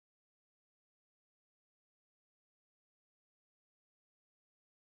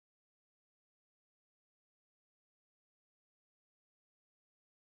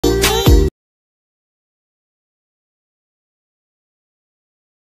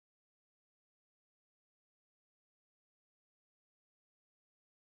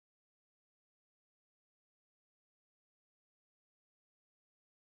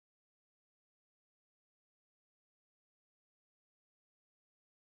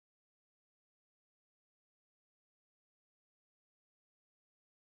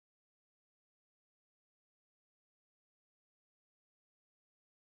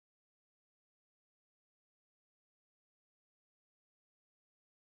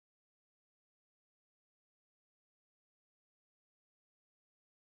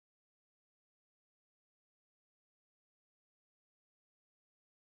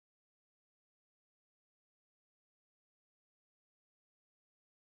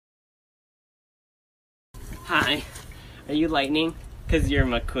Hi. Are you lightning? 'Cause you're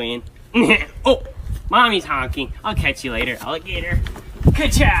my queen. Oh! Mommy's honking. I'll catch you later, alligator.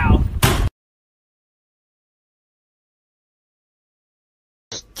 Ka-chow!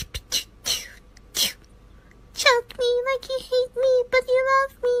 Choke me like you hate me, but you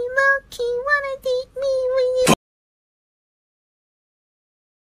love me. Low-key wanna date me when you...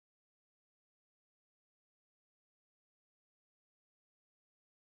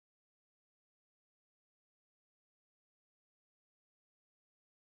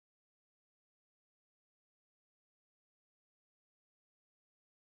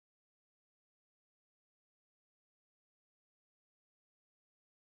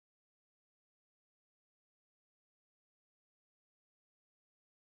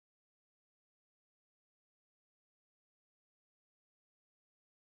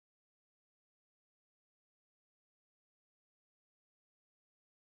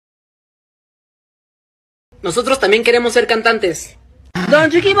 Nosotros también queremos ser cantantes.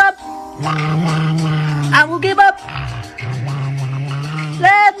 Don't you give up. I will give up.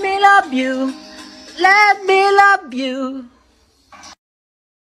 Let me love you. Let me love you.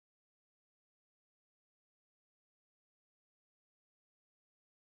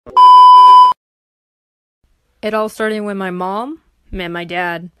 It all started when my mom met my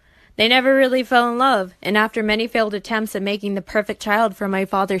dad. They never really fell in love, and after many failed attempts at making the perfect child for my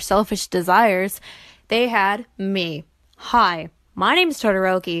father's selfish desires, they had me. Hi, my name's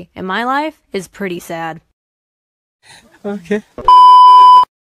Todoroki, and my life is pretty sad. Okay.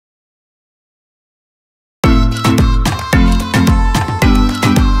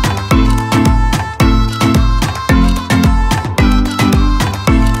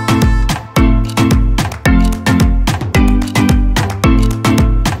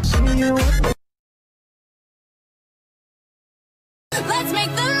 Let's make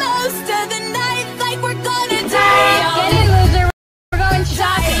the most of the night like we're gonna die. Get in, loser. We're going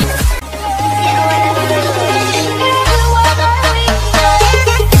shopping.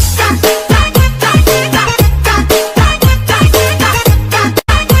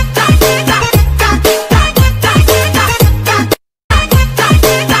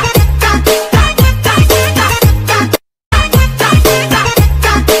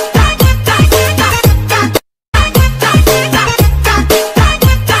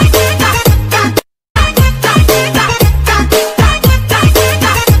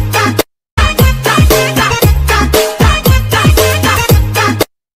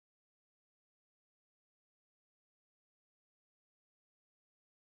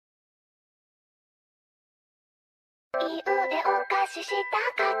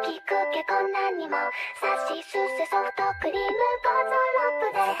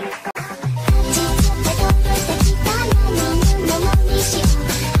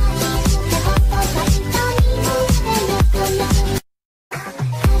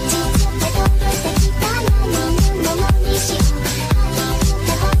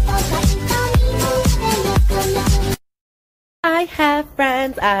 I have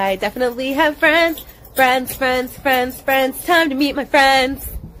friends, I definitely have friends. Friends, friends, friends, friends, time to meet my friends.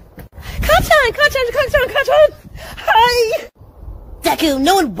 Kachan! Kachan! Kachan! Kachan! Hi! Deku,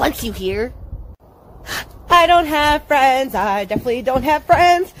 no one wants you here. I don't have friends, I definitely don't have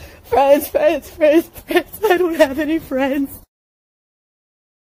friends. Friends, friends, friends, friends, I don't have any friends.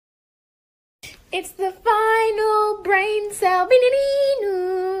 It's the final brain cell.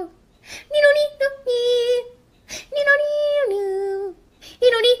 Be-ni-ni-no. Ni-no-ni-no-ni. Ni-no-ni-no-no.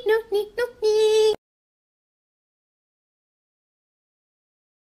 Ni-no-ni-no-ni-no-ni.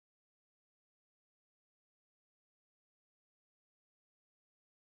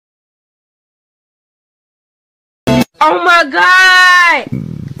 Oh my god!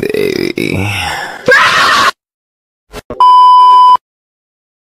 Baby.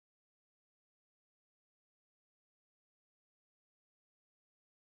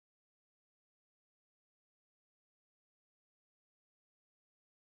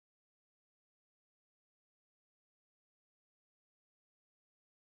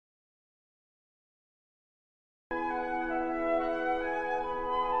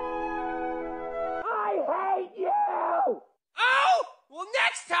 Oh! Well,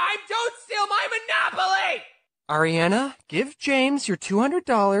 next time, don't steal my Monopoly! Ariana, give James your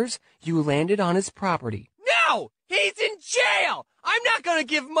 $200 you landed on his property. No! He's in jail! I'm not gonna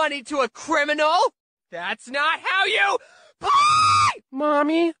give money to a criminal! That's not how you...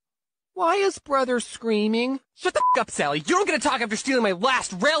 Mommy, why is brother screaming? Shut the f*** up, Sally. You don't get to talk after stealing my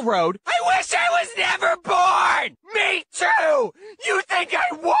last railroad. I wish I was never born! Me too! You think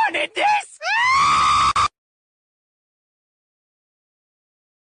I wanted this?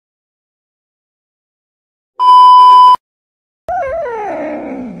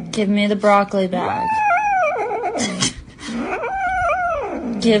 Give me the broccoli bag.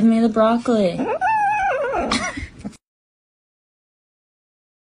 Give me the broccoli.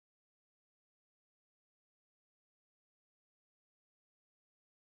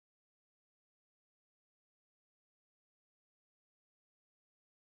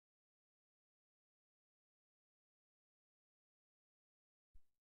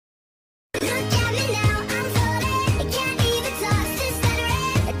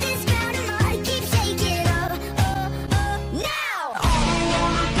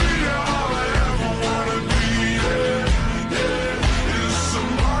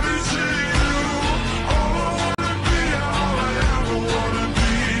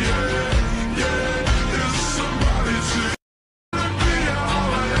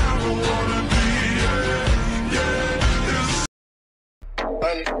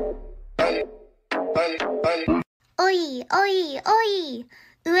おいおいおい、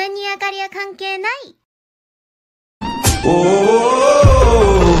上に上がりは関係ない。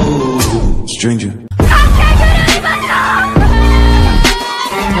Stranger.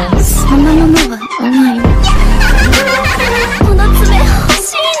 そんなものがない。この爪欲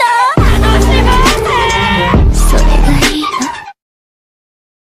しいな。楽しもうぜ。それがいいな。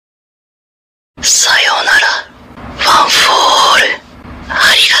さようなら。ワンフォーオール。あ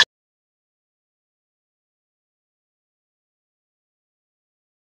りがとう。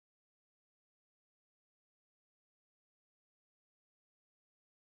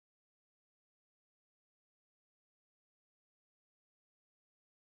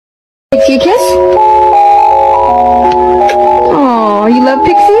Pixie kiss? Oh, you love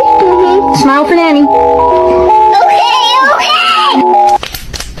Pixie? Mm-hmm. Smile for Nanny.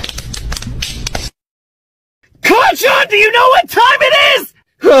 Kacha, do you know what time it is?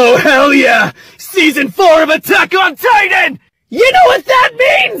 Oh, hell yeah! Season 4 of Attack on Titan! You know what that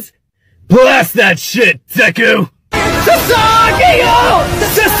means? Blast that shit, Deku! Sasageo!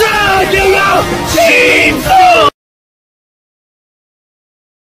 Sasageo!